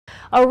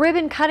A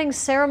ribbon-cutting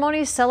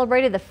ceremony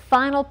celebrated the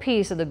final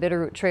piece of the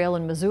Bitterroot Trail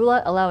in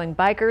Missoula, allowing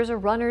bikers or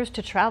runners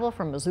to travel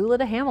from Missoula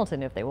to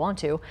Hamilton if they want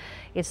to.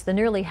 It's the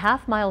nearly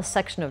half-mile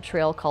section of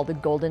trail called the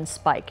Golden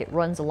Spike. It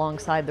runs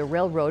alongside the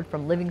railroad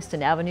from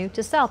Livingston Avenue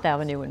to South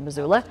Avenue in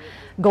Missoula.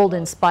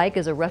 Golden Spike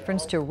is a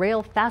reference to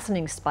rail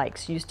fastening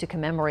spikes used to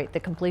commemorate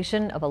the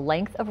completion of a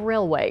length of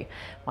railway.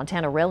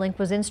 Montana Rail Link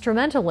was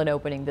instrumental in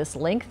opening this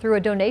link through a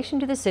donation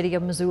to the city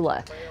of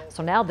Missoula.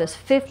 So now this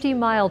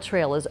 50-mile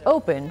trail is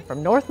open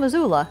from North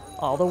Missoula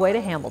all the way to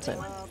Hamilton.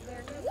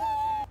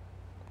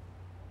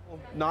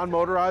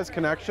 Non-motorized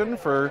connection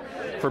for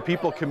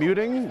people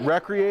commuting,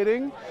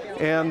 recreating,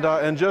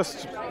 and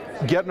just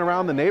getting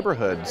around the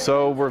neighborhood.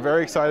 So we're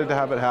very excited to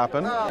have it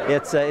happen.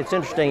 It's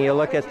interesting. You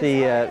look at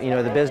the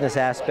the business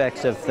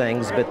aspects of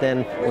things, but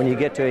then when you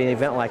get to an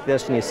event like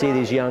this and you see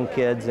these young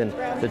kids and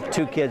the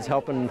two kids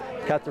helping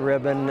cut the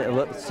ribbon,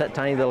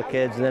 tiny little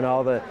kids, and then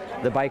all the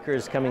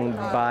bikers coming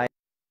by.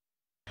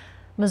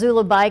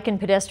 Missoula Bike and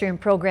Pedestrian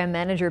Program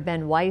Manager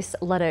Ben Weiss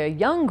led a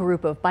young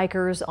group of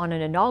bikers on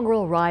an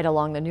inaugural ride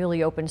along the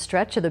newly opened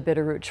stretch of the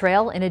Bitterroot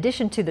Trail. In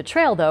addition to the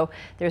trail, though,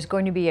 there's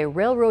going to be a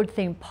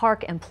railroad-themed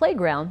park and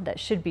playground that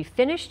should be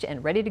finished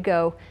and ready to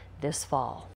go this fall.